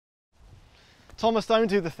Thomas, don't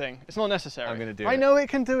do the thing. It's not necessary. I'm going to do it. I know it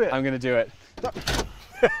can do it. I'm going to do it.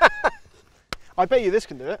 I bet you this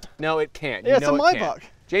can do it. No, it can't. Yeah, it's a Maybach.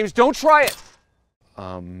 James, don't try it.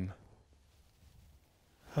 Oh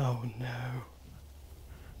no.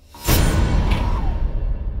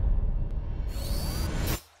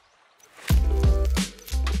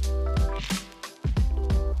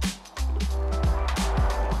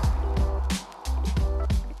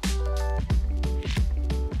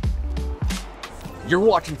 You're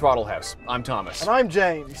watching Throttle House. I'm Thomas. And I'm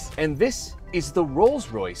James. And this is the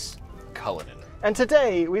Rolls-Royce Cullinan. And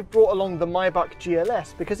today we've brought along the Maybach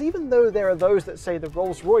GLS because even though there are those that say the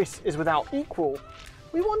Rolls-Royce is without equal,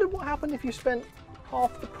 we wondered what happened if you spent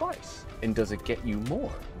half the price. And does it get you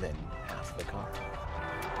more than half the car?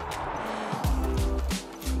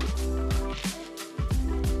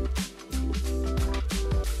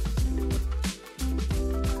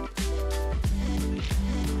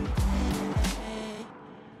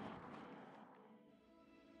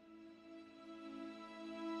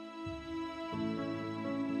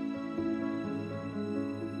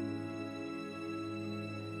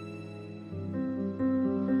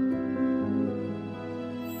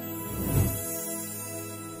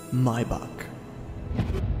 Maybach.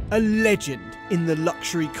 A legend in the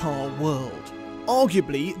luxury car world.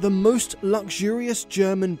 Arguably the most luxurious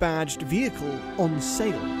German badged vehicle on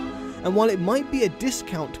sale. And while it might be a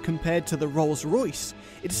discount compared to the Rolls-Royce,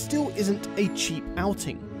 it still isn't a cheap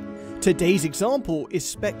outing. Today's example is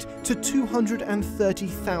spec'd to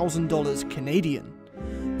 $230,000 Canadian.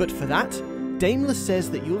 But for that, Daimler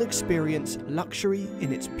says that you'll experience luxury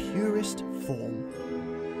in its purest form.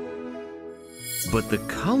 But the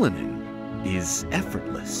Cullinan is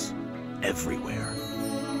effortless everywhere.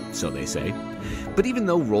 So they say. But even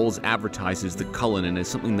though Rolls advertises the Cullinan as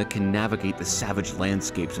something that can navigate the savage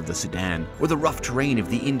landscapes of the Sudan or the rough terrain of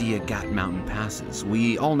the India Ghat mountain passes,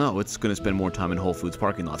 we all know it's going to spend more time in Whole Foods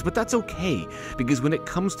parking lots. But that's okay, because when it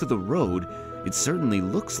comes to the road, it certainly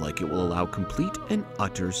looks like it will allow complete and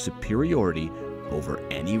utter superiority over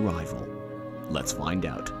any rival. Let's find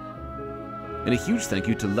out. And a huge thank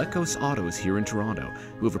you to Lecos Autos here in Toronto,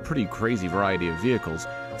 who have a pretty crazy variety of vehicles,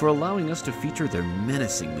 for allowing us to feature their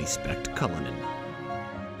menacingly spec'd Cullinan.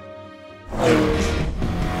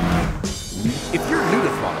 If you're new to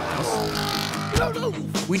Throttle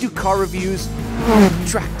House, we do car reviews,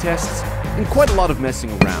 track tests, and quite a lot of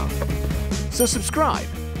messing around. So subscribe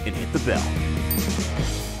and hit the bell.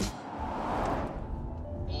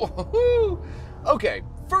 Okay,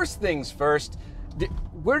 first things first.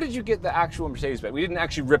 Where did you get the actual Mercedes badge? We didn't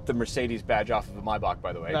actually rip the Mercedes badge off of the Maybach,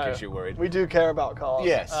 by the way, in case you're worried. We do care about cars.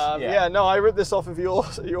 Yes. Yeah, no, I ripped this off of your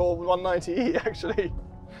 190E, actually.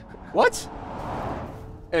 What?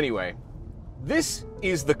 Anyway, this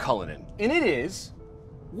is the Cullinan, and it is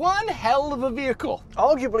one hell of a vehicle.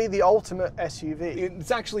 Arguably the ultimate SUV.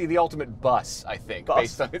 It's actually the ultimate bus, I think,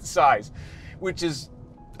 based on its size, which is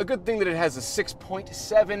a good thing that it has a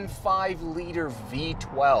 6.75-liter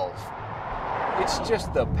V12. It's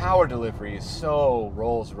just the power delivery is so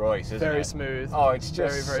Rolls-Royce, isn't it? Very smooth. Oh, it's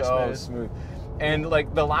just very so smooth. And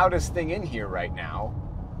like the loudest thing in here right now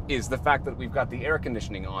is the fact that we've got the air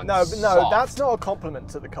conditioning on. No, soft. that's not a compliment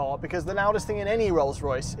to the car because the loudest thing in any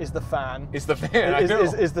Rolls-Royce is the fan. Is the fan?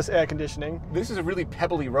 Is this air conditioning? This is a really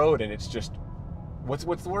pebbly road, and it's just what's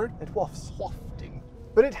the word? It wafts. Wafting.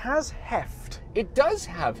 But it has heft. It does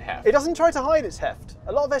have heft. It doesn't try to hide its heft.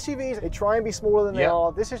 A lot of SUVs, they try and be smaller than they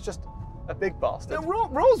are. This is just a big bastard.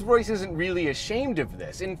 Rolls-Royce isn't really ashamed of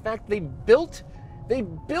this. In fact, they built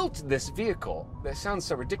this vehicle, that sounds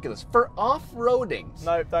so ridiculous, for off-roading.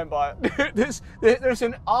 No, don't buy it. There's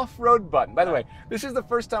an off-road button. By the way, this is the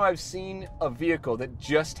first time I've seen a vehicle that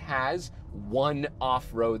just has one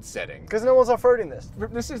off-road setting. Because no one's off-roading this.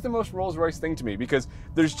 This is the most Rolls-Royce thing to me, because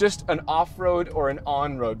there's just an off-road or an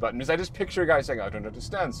on-road button. Because I just picture a guy saying, I don't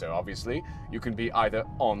understand. So obviously, you can be either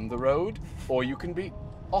on the road or you can be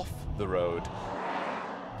off the road.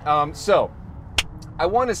 So, I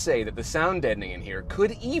want to say that the sound deadening in here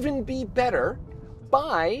could even be better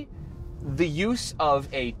by the use of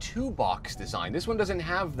a two-box design. This one doesn't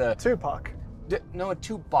have the... Two-pack? No, a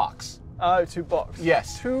two-box. Oh, two-box.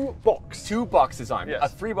 Yes. Two-box. Two-box design. Yes. A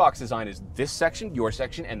three-box design is this section, your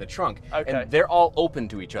section, and the trunk. Okay. And they're all open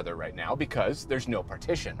to each other right now because there's no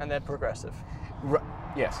partition. And they're progressive.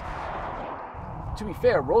 Yes. To be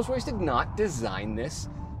fair, Rolls-Royce did not design this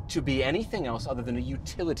to be anything else other than a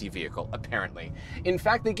utility vehicle, apparently. In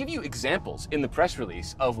fact, they give you examples in the press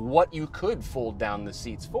release of what you could fold down the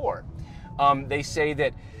seats for. They say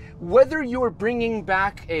that whether you're bringing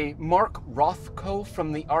back a Mark Rothko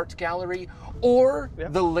from the art gallery or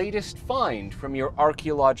the latest find from your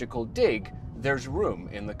archaeological dig, there's room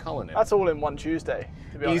in the Cullinan. That's all in one Tuesday,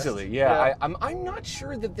 to be honest. Easily, yeah. I'm not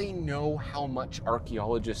sure that they know how much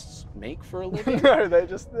archaeologists make for a living. No,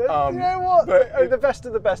 you know what? but The best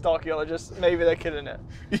of the best archaeologists, maybe they're killing it.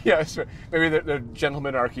 Yeah, sure. Maybe they're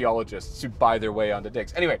gentlemen archaeologists who buy their way onto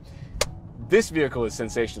digs. Anyway, this vehicle is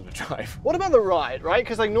sensational to drive. What about the ride, right?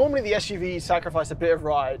 Because like normally the SUVs sacrifice a bit of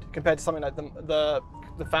ride compared to something like the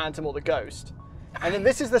Phantom or the Ghost. And then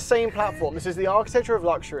this is the same platform. This is the architecture of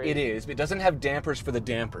luxury. It is, but it doesn't have dampers for the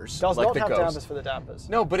dampers. Does like not the have Ghost. dampers for the dampers.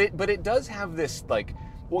 No, but it does have this, like,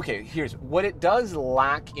 okay, here's what it does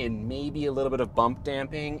lack in maybe a little bit of bump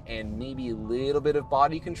damping and maybe a little bit of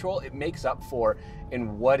body control. It makes up for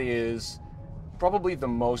in what is probably the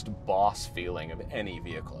most boss feeling of any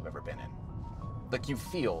vehicle I've ever been in. Like, you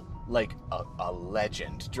feel like a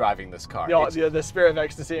legend driving this car. Yeah, the spirit of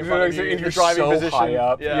ecstasy in front of you, you're driving so position. high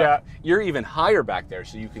up. Yeah. You're even higher back there,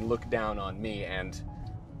 so you can look down on me and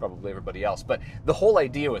probably everybody else. But the whole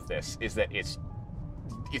idea with this is that it's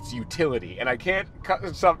utility, and I can't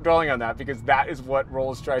stop dwelling on that because that is what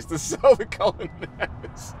Rolls tries to sell the Cullinan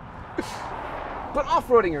as. But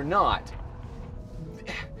off-roading or not,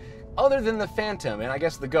 other than the Phantom and I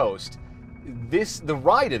guess the Ghost, the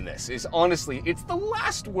ride in this is honestly, it's the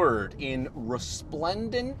last word in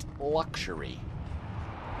resplendent luxury.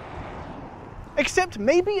 Except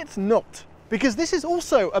maybe it's not, because this is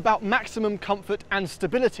also about maximum comfort and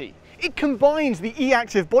stability. It combines the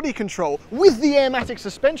e-active body control with the airmatic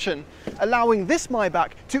suspension, allowing this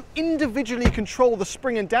Maybach to individually control the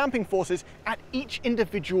spring and damping forces at each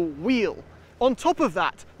individual wheel. On top of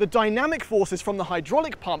that, the dynamic forces from the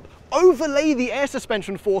hydraulic pump overlay the air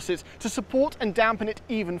suspension forces to support and dampen it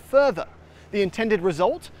even further. The intended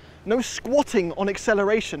result? No squatting on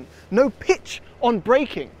acceleration, no pitch on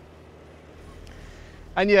braking.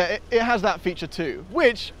 And yeah, it has that feature too,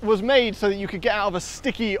 which was made so that you could get out of a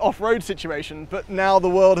sticky off-road situation, but now the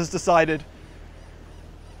world has decided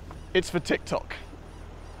it's for TikTok.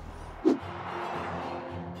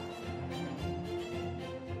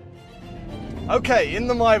 Okay, in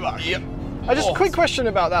the Maybach. Yep. Just a quick question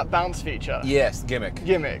about that bounce feature. Yes, gimmick.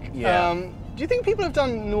 Yeah. Do you think people have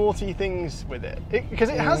done naughty things with it? Because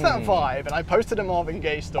it has that vibe, and I posted a Marvin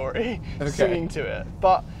Gaye story singing to it.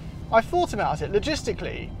 But I've thought about it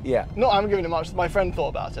logistically. Yeah. I haven't given it much. My friend thought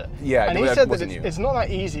about it. Yeah. And he said that it's not that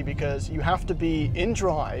easy because you have to be in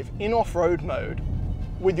drive, in off-road mode,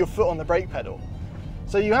 with your foot on the brake pedal.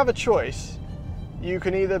 So you have a choice. You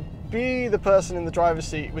can either be the person in the driver's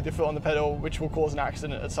seat with your foot on the pedal, which will cause an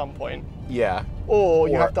accident at some point. Yeah. Or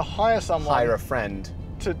you have to hire someone. Hire a friend.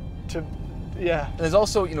 Yeah. And there's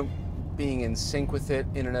also, being in sync with it,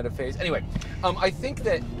 Internet of Phase. Anyway, I think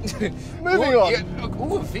that... Moving on. Yeah,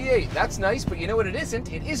 ooh, a V8, that's nice, but you know what it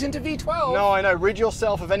isn't? It isn't a V12. No, I know. Rid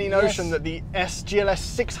yourself of any notion that the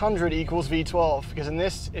GLS600 equals V12, because in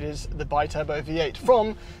this, it is the bi-turbo V8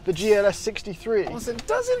 from the GLS63. Listen,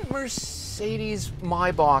 doesn't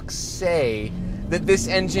Mercedes-MYBACH say that this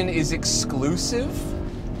engine is exclusive?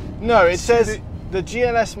 No, it says the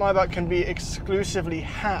GLS-MYBACH can be exclusively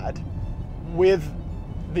had with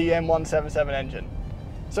the M177 engine.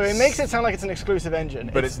 So it makes it sound like it's an exclusive engine.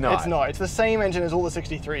 But it's not. It's not. It's the same engine as all the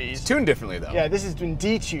 63s. It's tuned differently though. Yeah, this has been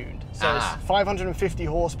detuned. So it's 550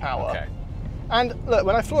 horsepower. Okay. And look,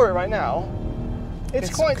 when I floor it right now, it's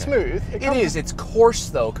quite smooth. It is. It's coarse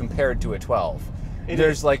though compared to a 12.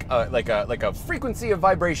 There's like a frequency of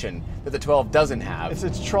vibration that the 12 doesn't have.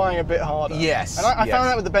 It's trying a bit harder. Yes. And I found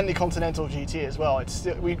that with the Bentley Continental GT as well. It's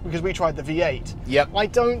still, because we tried the V8. Yep. I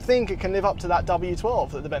don't think it can live up to that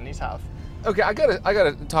W12 that the Bentleys have. Okay, I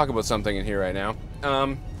gotta talk about something in here right now.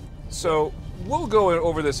 So we'll go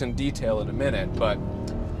over this in detail in a minute, but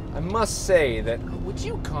I must say that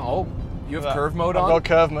you have curve mode on? I've got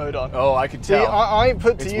curve mode on. Oh, I can tell. See, I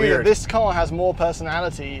put to it's you weird. that this car has more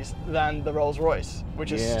personalities than the Rolls-Royce,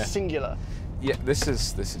 which is singular. Yeah, this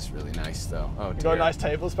is really nice though. Oh dear. You got nice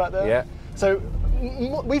tables back there? Yeah. So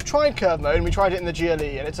we've tried curve mode and we tried it in the GLE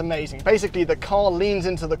and it's amazing. Basically the car leans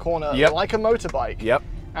into the corner like a motorbike. Yep.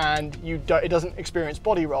 And it doesn't experience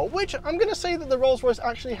body roll, which I'm going to say that the Rolls-Royce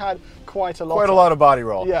actually had quite a lot of body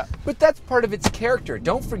roll. Yeah. But that's part of its character.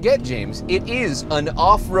 Don't forget, James, it is an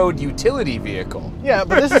off-road utility vehicle. Yeah,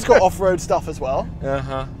 but this has got off-road stuff as well.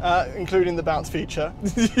 Including the bounce feature.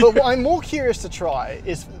 But what I'm more curious to try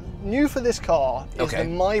is, new for this car, is the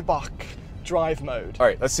Maybach drive mode. All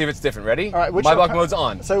right, let's see if it's different. Ready? All right, Maybach mode's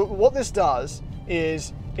on. So what this does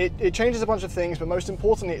is it changes a bunch of things, but most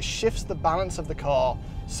importantly, it shifts the balance of the car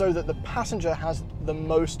so that the passenger has the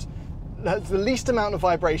least amount of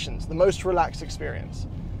vibrations, the most relaxed experience.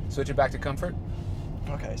 Switch it back to comfort?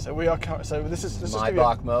 Okay, so we are. So this is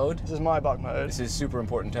Maybach mode. This is Maybach mode. This is super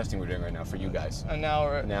important testing we're doing right now for you guys. And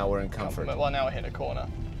now we're in comfort. Well, now we're hitting a corner.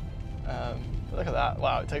 Look at that!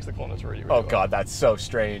 Wow, it takes the corners really, really Oh well. God, that's so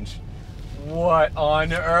strange. What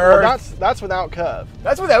on earth? Well, that's without curve.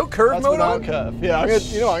 That's without curve That's mode without on? curve. Yeah, I'm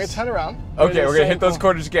gonna turn around. Okay, we're gonna hit those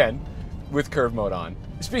corners again with curve mode on.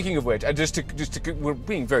 Speaking of which, we're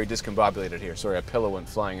being very discombobulated here. Sorry, a pillow went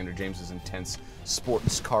flying under James's intense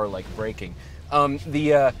sports car-like braking.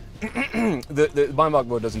 The Maybach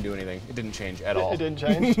mode doesn't do anything. It didn't change at all. It didn't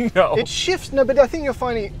change. No. It shifts. No, but I think you'll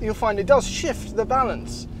find it does shift the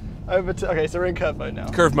balance over to. Okay, so we're in curve mode now.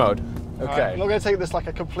 Curve mode. Okay. Right, I'm not going to take this like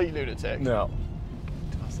a complete lunatic. No.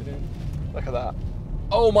 Toss it in. Look at that.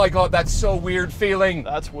 Oh my God, that's so weird feeling.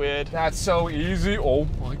 That's weird. That's so easy. Oh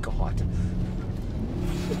my God.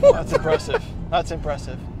 That's impressive. That's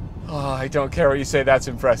impressive. Oh, I don't care what you say. That's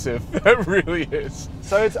impressive. That really is.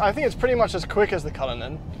 So I think it's pretty much as quick as the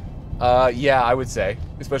Cullinan. Yeah, I would say,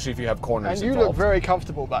 especially if you have corners. And you look very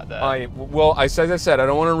comfortable back there. As I said, I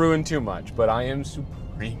don't want to ruin too much, but I am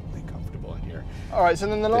supremely comfortable in here. All right. So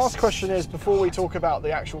then the last question is, before we talk about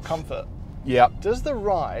the actual comfort. Yeah. Does the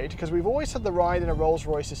ride, because we've always said the ride in a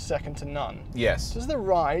Rolls-Royce is second to none. Yes. Does the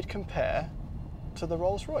ride compare to the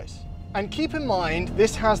Rolls-Royce? And keep in mind,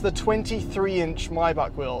 this has the 23-inch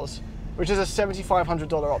Maybach wheels, which is a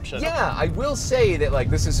 $7,500 option. Yeah, I will say that like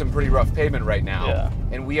this is some pretty rough pavement right now, Yeah.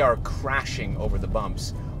 and we are crashing over the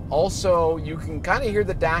bumps. Also, you can kind of hear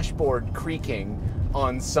the dashboard creaking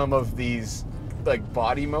on some of these like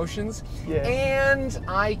body motions, Yeah. and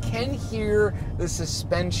I can hear the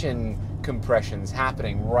suspension compressions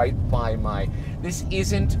happening right by my. This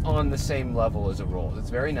isn't on the same level as a Rolls. It's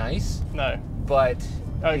very nice, No. but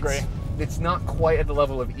I agree. It's not quite at the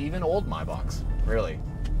level of even old Maybachs, really.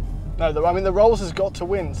 No, I mean the Rolls has got to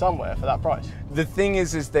win somewhere for that price. The thing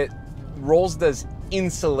is that Rolls does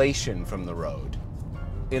insulation from the road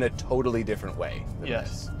in a totally different way than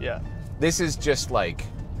Yes. Yeah. This is just like,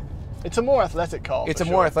 It's a more athletic car. it's for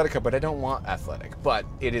a more sure. athletic car, but I don't want athletic. But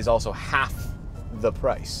it is also half the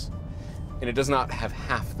price, and it does not have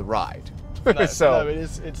half the ride. No, So no,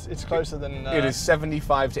 it's closer than. it is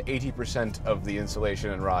 75 to 80% of the insulation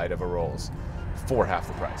and ride of a Rolls for half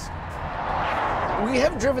the price. We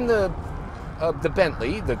have driven the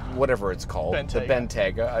Bentley, the whatever it's called, Bentayga. the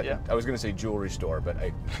Bentayga. Yeah. I was going to say jewelry store, but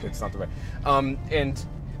it's not the right. And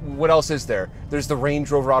what else is there? There's the Range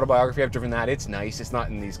Rover Autobiography. I've driven that. It's nice. It's not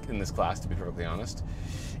in this class, to be perfectly honest.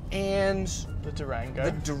 And the Durango.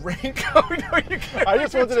 the Durango. No, you can't. I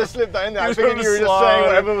just wanted to slip that in there. I You figured just you were just slide. saying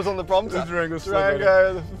whatever was on the prompter. The Durango slid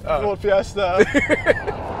Durango, the Ford Fiesta.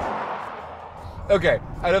 Okay,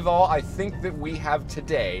 out of all I think that we have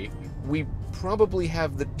today, we probably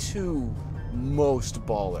have the two most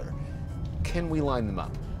baller. Can we line them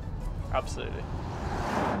up? Absolutely.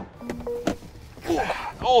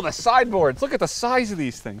 Oh, the sideboards. Look at the size of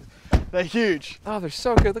these things. They're huge. Oh, they're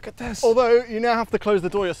so good. Look at this. Although you now have to close the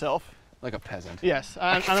door yourself. Like a peasant. Yes,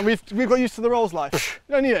 and we've got used to the Rolls life.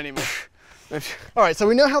 You don't need it anymore. All right, so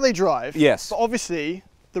we know how they drive. Yes. But obviously,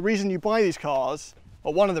 the reason you buy these cars,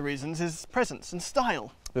 or one of the reasons, is presence and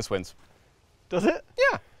style. This wins. Does it?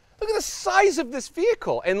 Yeah. Look at the size of this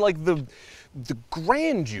vehicle and like the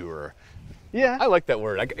grandeur. Yeah. I like that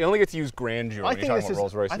word. I only get to use grandeur when you're talking about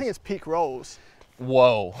Rolls Royces. I think it's peak Rolls.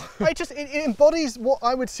 Whoa. It embodies what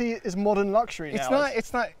I would see as modern luxury now.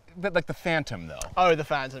 It's not but like the Phantom though. Oh, the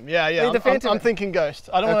Phantom. Yeah, yeah. The Phantom. I'm thinking Ghost.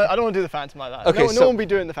 I don't want to do the Phantom like that. Okay, no one will be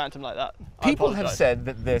doing the Phantom like that. People have said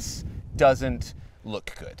that this doesn't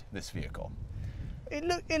look good, this vehicle.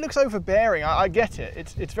 It looks overbearing. I get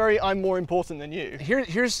it. It's very I'm more important than you.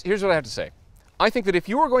 Here's what I have to say. I think that if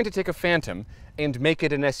you were going to take a Phantom and make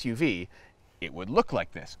it an SUV, it would look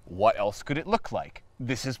like this. What else could it look like?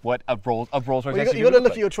 This is what a Rolls-Royce SUV Well, you got to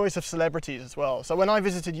look at your choice of celebrities as well. So when I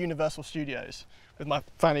visited Universal Studios with my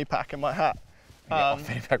fanny pack and my hat,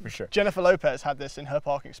 fanny pack for sure. Jennifer Lopez had this in her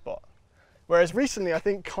parking spot. Whereas recently, I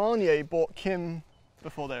think Kanye bought Kim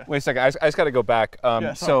before they. Wait a second. I just got to go back.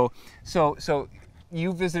 Yeah, so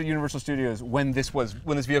you visited Universal Studios when this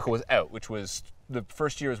vehicle was out, which was the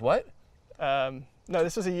first year is what? No,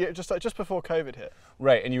 this was a year just before COVID hit.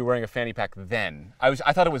 Right, and you were wearing a fanny pack then. I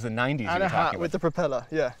thought it was the 90s. And a hat with the propeller,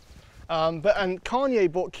 yeah. And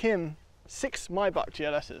Kanye bought Kim 6 Maybach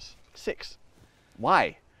GLSs. 6.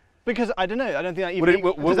 Why? Because I don't know. I don't think that even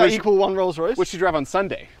does that equal one Rolls Royce. Which you drive on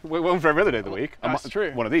Sunday? One for every other day of the week. That's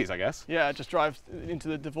true. One of these, I guess. Yeah, just drive into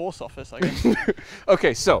the divorce office, I guess.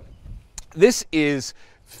 Okay, so this is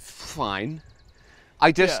fine.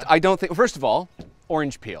 I don't think. First of all,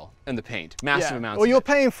 orange peel in the paint, massive amounts. Well, of you're it.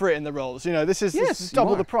 paying for it in the rolls. You know, this is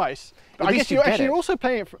double the price. But I guess you're also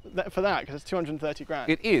paying for that because it's 230 grand.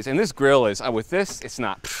 It is, and this grill is with this. It's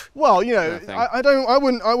not. Well, you know, I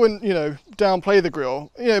wouldn't, you know, downplay the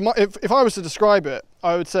grill. You know, if I was to describe it,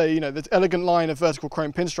 I would say, you know, this elegant line of vertical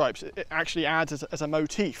chrome pinstripes, it actually adds as a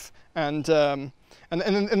motif, and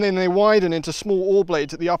then they widen into small oar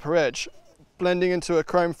blades at the upper edge, blending into a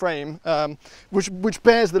chrome frame, which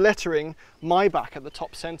bears the lettering Maybach at the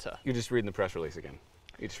top center. You're just reading the press release again.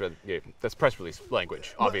 You just read, that's press release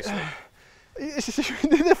language, obviously.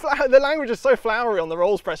 The language is so flowery on the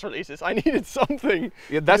Rolls press releases. I needed something.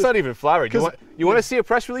 Yeah, that's not even flowery. You want to see a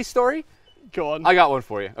press release story? Go on. I got one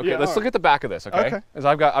for you. Okay, Yeah, let's look at the back of this. Okay. Because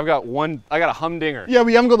I got a humdinger. Yeah,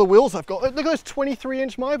 we haven't got the wheels I've got. Look at those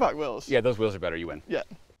 23-inch Maybach wheels. Yeah, those wheels are better. You win. Yeah.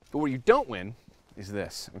 But what you don't win is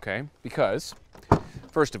this. Okay, because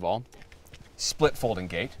first of all, split folding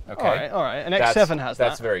gate. Okay. All right. An X7 has that.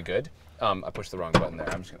 That's very good. I pushed the wrong button there.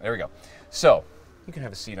 There we go. So you can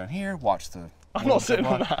have a seat on here. Watch the. I'm not sitting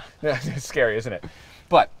on that. Yeah, it's scary, isn't it?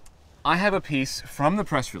 But I have a piece from the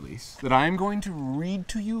press release that I am going to read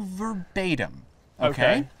to you verbatim.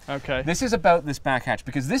 Okay? Okay. This is about this back hatch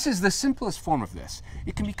because this is the simplest form of this.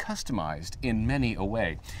 It can be customized in many a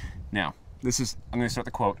way. Now, I'm going to start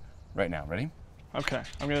the quote right now. Ready? Okay.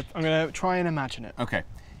 I'm gonna try and imagine it. Okay.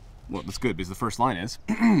 Well, that's good because the first line is,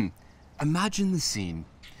 imagine the scene.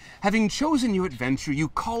 Having chosen your adventure, you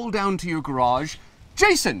call down to your garage,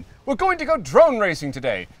 Jason, we're going to go drone racing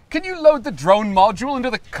today. Can you load the drone module into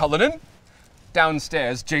the Cullinan?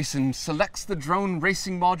 Downstairs, Jason selects the drone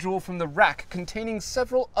racing module from the rack containing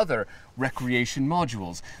several other recreation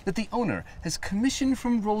modules that the owner has commissioned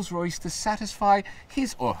from Rolls-Royce to satisfy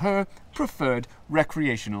his or her preferred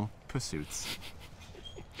recreational pursuits.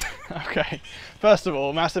 Okay. First of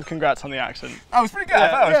all, massive congrats on the accent. That was pretty good.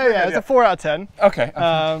 Yeah, it's a 4 out of 10. Okay.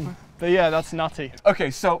 But yeah, that's nutty. Okay,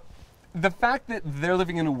 so the fact that they're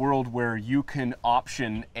living in a world where you can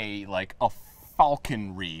option a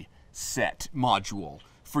falconry set module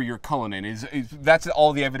for your Cullinan that's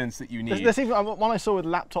all the evidence that you need. There's even one I saw with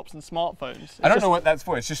laptops and smartphones. I don't know what that's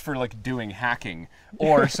for. It's just for like doing hacking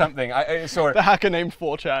or something. The hacker named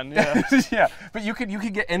 4chan. Yeah. Yeah, but you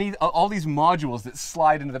could get all these modules that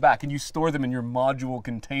slide into the back, and you store them in your module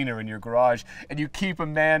container in your garage, and you keep a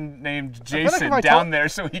man named Jason down there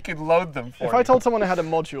so he can load them for you. If I told someone I had a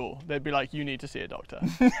module, they'd be like, "You need to see a doctor.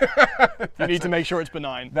 You need to make sure it's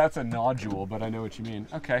benign." That's a nodule, but I know what you mean.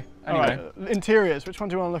 Okay. Anyway. All right. Interiors. Which one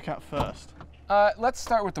do you want to look at first? Let's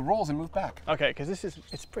start with the rolls and move back. Okay, because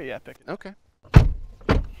it's pretty epic. Okay.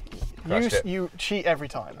 You cheat every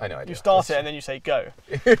time. I know I do. You start it and then you say go.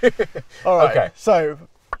 All right. Okay. So,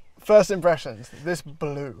 first impressions. This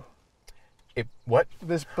blue. What?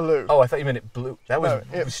 This blue. Oh, I thought you meant it blue. That was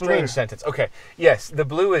a strange sentence. Okay. Yes, the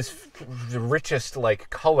blue is the richest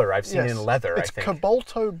color I've seen in leather. It's I think.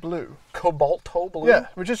 cobalto blue. Cobalto blue. Yeah,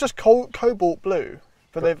 which is just cobalt blue,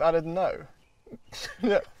 but they've added no.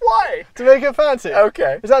 Yeah. Why? To make it fancy.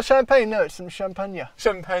 Okay. Is that champagne? No, it's some champagne.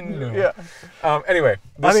 Champagne. Yeah. Anyway.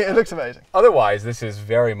 I mean, it looks amazing. Otherwise, this is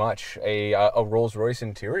very much a Rolls-Royce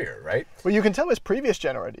interior, right? Well, you can tell it's previous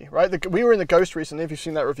gen already, right? We were in the Ghost recently, if you've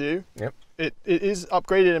seen that review. Yep. It is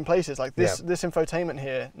upgraded in places. Like this infotainment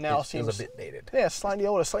here now seems a bit dated. Yeah, slightly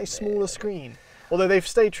older, slightly smaller screen. Although they've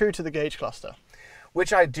stayed true to the gauge cluster.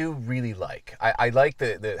 Which I do really like. I like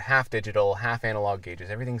the half digital, half analog gauges.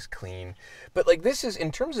 Everything's clean. But like this is,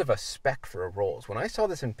 in terms of a spec for a Rolls, when I saw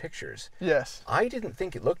this in pictures, yes, I didn't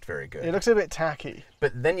think it looked very good. It looks a bit tacky.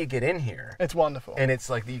 But then you get in here. It's wonderful. And it's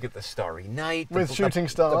like you get the Starry Night. With shooting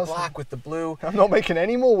stars. The black with the blue. I'm not making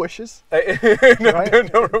any more wishes. No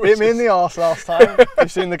Bit me in the arse last time.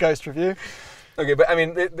 You've seen the Ghost review. Okay, but I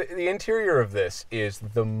mean, the interior of this is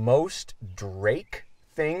the most Drake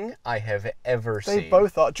thing I have ever seen. They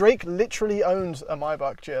both are. Drake literally owns a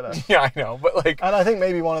Maybach GLS. Yeah, I know, but like... And I think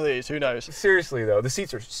maybe one of these, who knows? Seriously though, the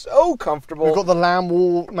seats are so comfortable. We've got the lamb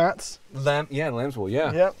wool mats. Lamb's wool,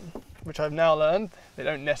 yeah. Yep, which I've now learned, they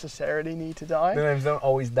don't necessarily need to die. The lambs don't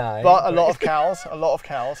always die. But a lot of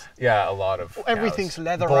cows, Yeah, a lot of Everything's cows.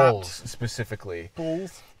 leather wrapped. Bulls, specifically.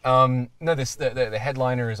 Bulls. No, the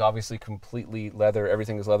headliner is obviously completely leather.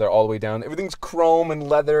 Everything is leather all the way down. Everything's chrome and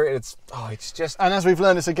leather. It's just. And as we've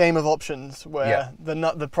learned, it's a game of options where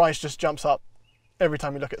the price just jumps up every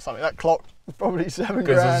time you look at something. That clock is probably $7 grand.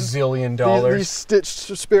 Goes $1 zillion. These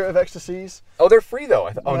stitched Spirit of Ecstasies. Oh, they're free though.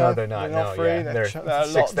 Oh no, they're not. They're not free. Yeah, they're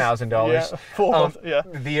 $6,000. Yeah,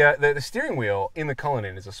 The steering wheel in the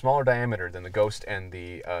Cullinan is a smaller diameter than the Ghost and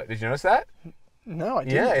the. Did you notice that? No, I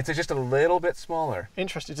didn't. Yeah, it's just a little bit smaller.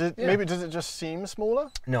 Interesting. Maybe does it just seem smaller?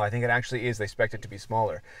 No, I think it actually is. They expect it to be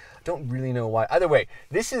smaller. Don't really know why. Either way,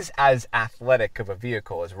 this is as athletic of a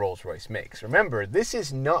vehicle as Rolls-Royce makes. Remember, this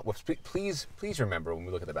is not. Please remember when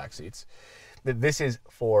we look at the back seats that this is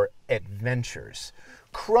for adventures.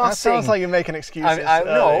 Crossing. That sounds like you're making excuses.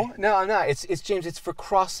 No, I'm not. It's James. It's for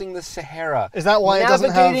crossing the Sahara. Is that why it doesn't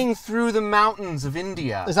have? Navigating through the mountains of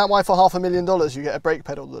India. Is that why for $500,000 you get a brake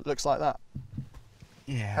pedal that looks like that?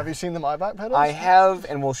 Yeah. Have you seen the Maybach pedals? I have,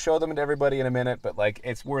 and we'll show them to everybody in a minute. But like,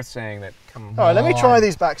 it's worth saying that. Come on. All right, let me try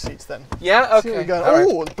these back seats then. Yeah. See what Okay. we got.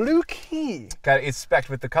 All Oh, blue key. Got it. It's specced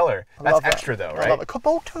with the color. That's extra though, right? I love it.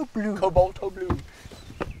 Cobalto blue. Cobalto blue.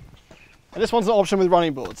 And this one's an option with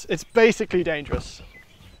running boards. It's basically dangerous.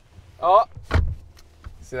 Oh,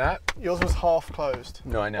 see that? Yours was half closed.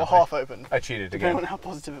 No, I know. Or half open. I cheated Depending again. on how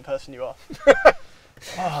positive a person you are.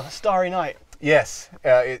 Oh, the Starry Night. Yes,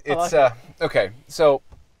 it's like okay. So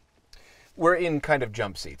we're in kind of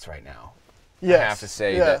jump seats right now. Yes. I have to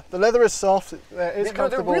say yeah. that the leather is soft. It's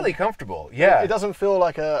comfortable. they're really comfortable. Yeah. It doesn't feel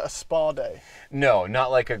like a spa day. No,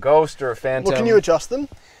 not like a Ghost or a Phantom. Well, can you adjust them?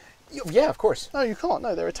 Yeah, of course. No, you can't.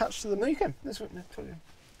 No, they're attached to the. No, you can. This one, totally.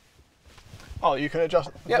 Oh, you can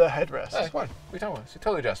adjust Yep. the headrest. That's fine. We talking about? It's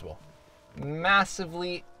totally adjustable.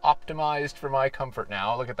 Massively optimized for my comfort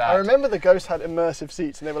now. Look at that. I remember the Ghost had immersive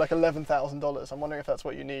seats, and they were like $11,000. I'm wondering if that's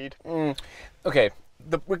what you need. Okay.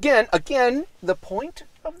 Again, the point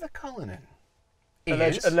of the Cullinan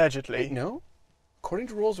is Allegedly. No. According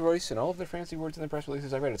to Rolls-Royce and all of their fancy words in the press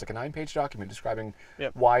releases I read, it's like a 9-page document describing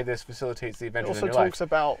why this facilitates the It adventures also in your talks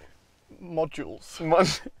about modules.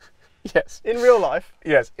 life. Yes. In real life.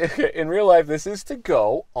 Yes. In real life, this is to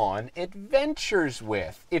go on adventures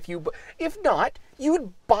with. If not, you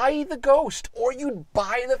would buy the Ghost or you'd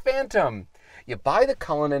buy the Phantom. You buy the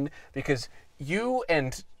Cullinan because you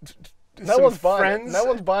and No one's buying it. No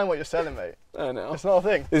one's buying what you're selling, mate. I know. It's not a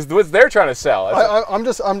thing. It's what they're trying to sell. I'm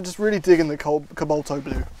just really digging the Cobalto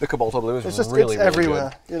blue. The Cobalto blue is It's just really, it's really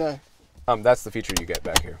everywhere, you know. good. That's the feature you get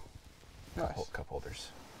back here. Nice. Cup holders.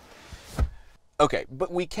 Okay,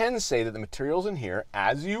 but we can say that the materials in here,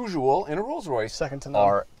 as usual in a Rolls-Royce, Second to none.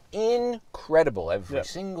 are incredible. Every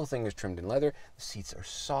single thing is trimmed in leather. The seats are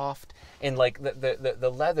soft, and like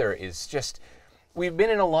the leather is just. We've been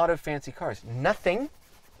in a lot of fancy cars. Nothing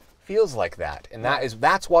feels like that, and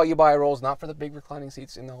that's why you buy a Rolls, not for the big reclining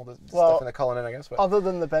seats and all the stuff in the Cullinan, I guess. But other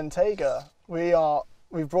than the Bentayga,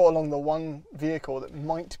 we've brought along the one vehicle that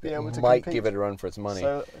might be able to compete. give it a run for its money.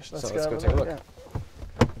 So let's go take a look. Yeah.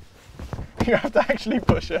 You have to actually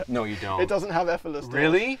push it. No, you don't. It doesn't have effortless doors.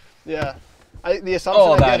 Really? Yeah. The assumption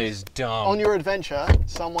Oh, I that get, is dumb. on your adventure,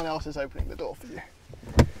 someone else is opening the door for you.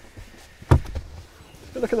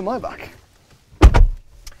 But look at the Maybach.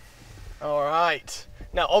 All right.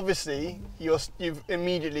 Now, obviously, you've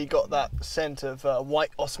immediately got that scent of white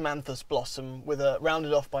osmanthus blossom with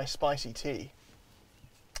rounded off by spicy tea.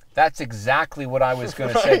 That's exactly what I was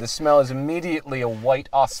going to say. The smell is immediately a white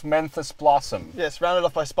osmanthus blossom. Yes, rounded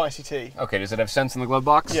off by spicy tea. Okay, does it have scents in the glove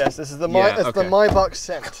box? Yes, this is the okay. the Maybach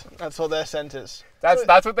scent. That's what their scent is.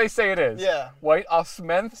 That's what they say it is. Yeah. White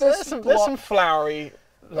osmanthus. There's some flowery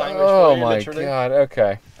language Oh for you, my literally. god.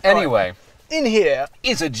 Okay. Anyway, In here,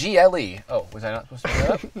 is a GLE. Oh, was I not supposed to do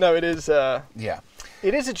that? no, it is. Yeah.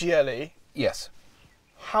 It is a GLE. Yes.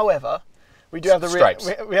 However, we do have the stripes.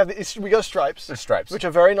 we got stripes. The stripes. Which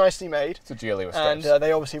are very nicely made. It's a GLE with And stripes.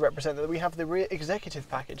 they obviously represent that we have the rear executive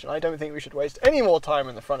package, and I don't think we should waste any more time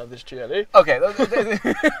in the front of this GLE. Okay.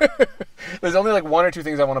 There's only like one or two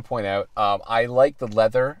things I want to point out. I like the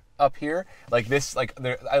leather up here, like this.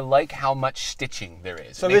 I like how much stitching there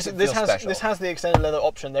is. So this has the extended leather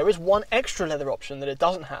option. There is one extra leather option that it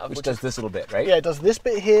doesn't have, which does this little bit, right? Yeah, it does this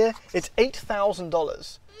bit here. It's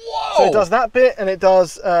 $8,000. Whoa! So it does that bit, and it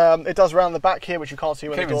does around the back here, which you can't see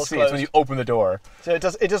when You can't the even door's see. closed. It's when you open the door. So it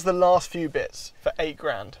does the last few bits for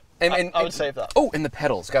 $8,000. And I would save that. Oh, and the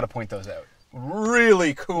pedals. Got to point those out.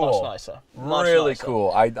 Really cool. Much nicer. Much really nicer.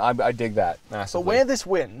 cool. I dig that massively. But where this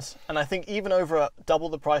wins, and I think even over double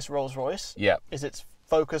the price Rolls-Royce, is its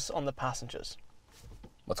focus on the passengers.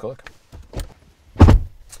 Let's go look.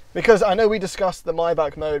 Because I know we discussed the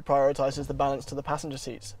Maybach mode prioritizes the balance to the passenger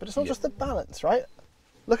seats, but it's not just the balance, right?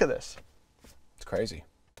 Look at this. It's crazy.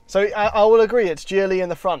 So I will agree, it's GLE in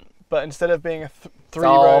the front, but instead of being a three-row...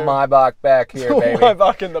 All Maybach back here, baby.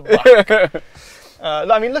 Maybach in the back.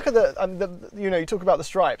 I mean, look at you talk about the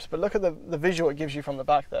stripes, but look at the visual it gives you from the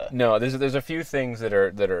back there. No, there's a few things that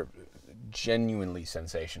are genuinely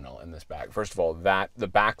sensational in this bag. First of all, the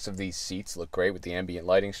backs of these seats look great with the ambient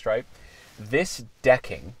lighting stripe. This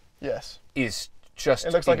decking is just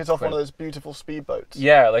It looks like it's off one of incredible. those beautiful speedboats.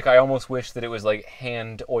 Yeah, like I almost wish that it was like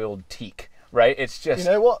hand-oiled teak, right? It's just...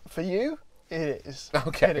 You know what? For you, it is.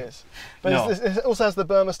 Okay. It is. But No. it also has the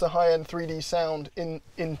Burmester high-end 3D sound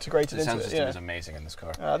integrated The into sound it. system Yeah. is amazing in this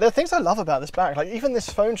car. There are things I love about this bag. Like even this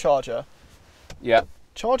phone charger Yeah.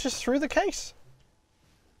 charges through the case.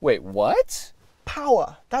 Wait, what?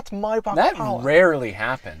 Power. That's Maybach That power. rarely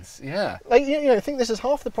happens. Yeah. Like you know, I think this is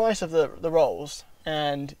half the price of the Rolls,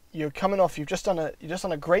 and you're coming off. You've just done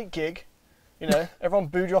a great gig. You know, everyone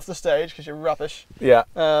booed you off the stage because you're rubbish. Yeah.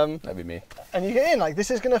 And That'd be me. you get in like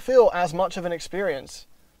this is going to feel as much of an experience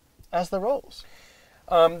as the Rolls.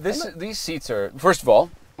 These seats are, first of all,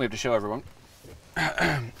 we have to show everyone.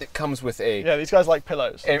 It comes with a Yeah, these guys like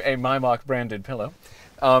pillows. a Maybach branded pillow,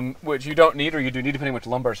 which you don't need, or you do need depending on which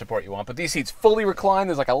lumbar support you want. But these seats fully recline.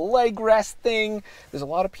 There's like a leg rest thing. There's a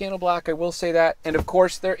lot of piano black, I will say that. And of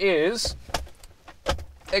course there is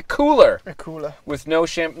a cooler. A cooler. With no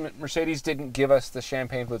champagne. Mercedes didn't give us the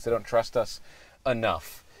champagne flutes. They don't trust us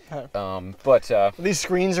enough. No. But These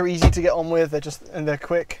screens are easy to get on with. They're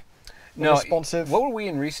quick. no, responsive. what were we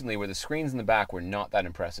in recently where the screens in the back were not that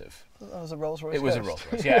impressive? That was a Rolls-Royce. It was a Ghost.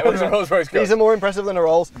 Rolls-Royce. Yeah, it was a Rolls-Royce Ghost. These are more impressive than a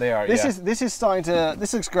Rolls. They are, This yeah. is starting to.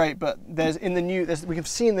 This looks great, but we have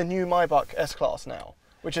seen the new Maybach S-Class now,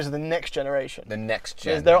 which is the next generation. The next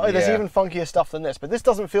gen. There's yeah. even funkier stuff than this, but this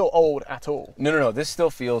doesn't feel old at all. No. This still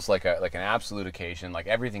feels like an absolute occasion. Like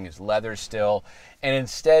everything is leather still, and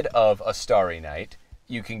instead of a Starry Night,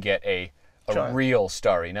 you can get a Giant. real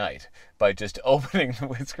Starry Night by just opening the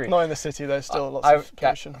windscreen. Not in the city. There's still lots of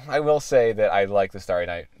pollution. I will say that I like the Starry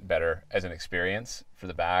Night better as an experience for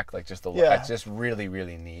the back. Like just the Yeah. it's just really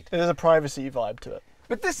neat. There's a privacy vibe to it.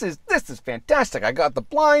 But this is fantastic. I got the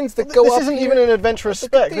blinds that go up. This isn't here. even an adventurous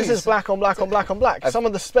Look at spec. This these. is black on black on black on black. Some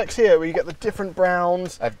of the specs here where you get the different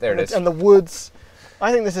browns There it is. and the woods.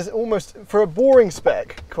 I think this is almost, for a boring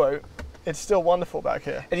spec, quote, it's still wonderful back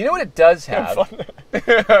here. And you know what it does have?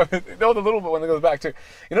 No, the little bit one that goes back to.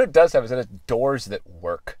 You know what it does have is that it's doors that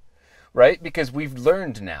work, right? Because we've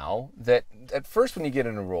learned now that at first when you get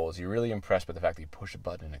into Rolls, you're really impressed by the fact that you push a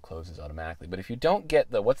button and it closes automatically. But if you don't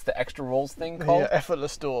get what's the extra Rolls thing called? Yeah,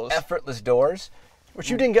 effortless doors. Effortless doors.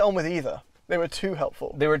 Which you didn't get on with either. They were too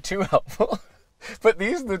helpful. They were too helpful. But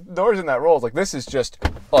the doors in that Rolls, like this is just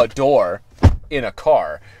a door in a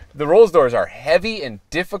car. The Rolls doors are heavy and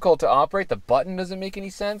difficult to operate. The button doesn't make any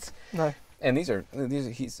sense. No. And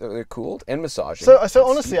they're cooled and massaging. So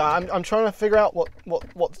honestly, I'm trying to figure out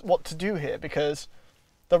what to do here, because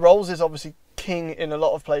the Rolls is obviously king in a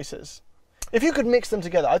lot of places. If you could mix them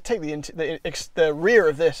together, I'd take the rear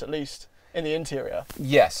of this at least in the interior.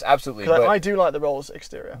 Yes, absolutely. Because But I do like the Rolls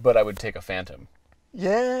exterior. but I would take a Phantom.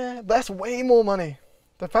 Yeah, but that's way more money.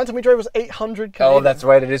 The Phantom we drove was 800 Oh, Canadian. that's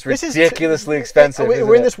right. It is This is ridiculously expensive. We're isn't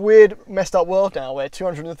in it? this weird, messed up world now where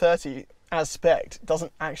 230 as spec'd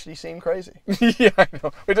doesn't actually seem crazy. Yeah, I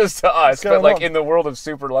know. It does to us, What's going but like on? in the world of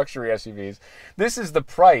super luxury SUVs, this is the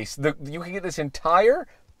price. You can get this entire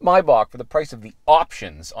Maybach for the price of the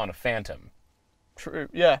options on a Phantom. True.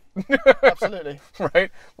 Yeah. Absolutely.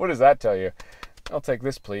 Right? What does that tell you? I'll take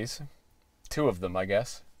this, please. 2 of them, I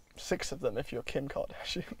guess. 6 of them if you're Kim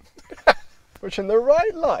Kardashian. Which in the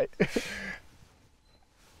right light.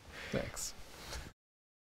 Thanks.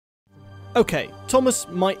 Okay, Thomas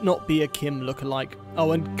might not be a Kim lookalike.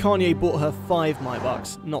 Oh, and Kanye bought her 5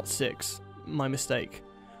 Maybachs, not 6. My mistake.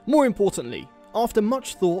 More importantly, after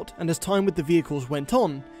much thought and as time with the vehicles went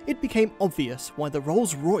on, it became obvious why the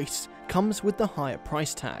Rolls-Royce comes with the higher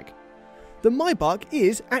price tag. The Maybach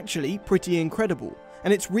is actually pretty incredible,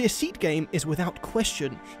 and its rear seat game is without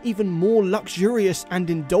question even more luxurious and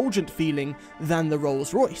indulgent feeling than the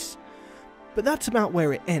Rolls-Royce. But that's about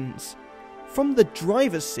where it ends. From the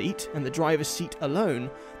driver's seat, and the driver's seat alone,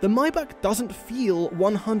 the Maybach doesn't feel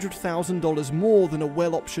 $100,000 more than a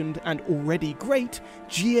well-optioned and already great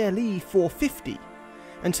GLE 450.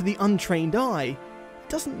 And to the untrained eye, it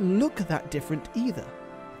doesn't look that different either.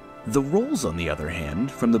 The Rolls, on the other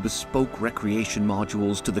hand, from the bespoke recreation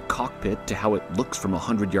modules to the cockpit to how it looks from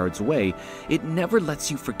 100 yards away, it never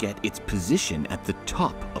lets you forget its position at the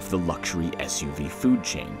top of the luxury SUV food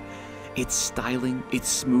chain. Its styling, its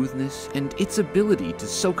smoothness, and its ability to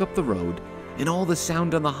soak up the road and all the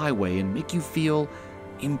sound on the highway and make you feel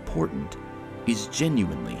important is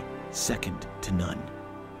genuinely second to none.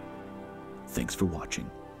 Thanks for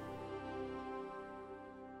watching.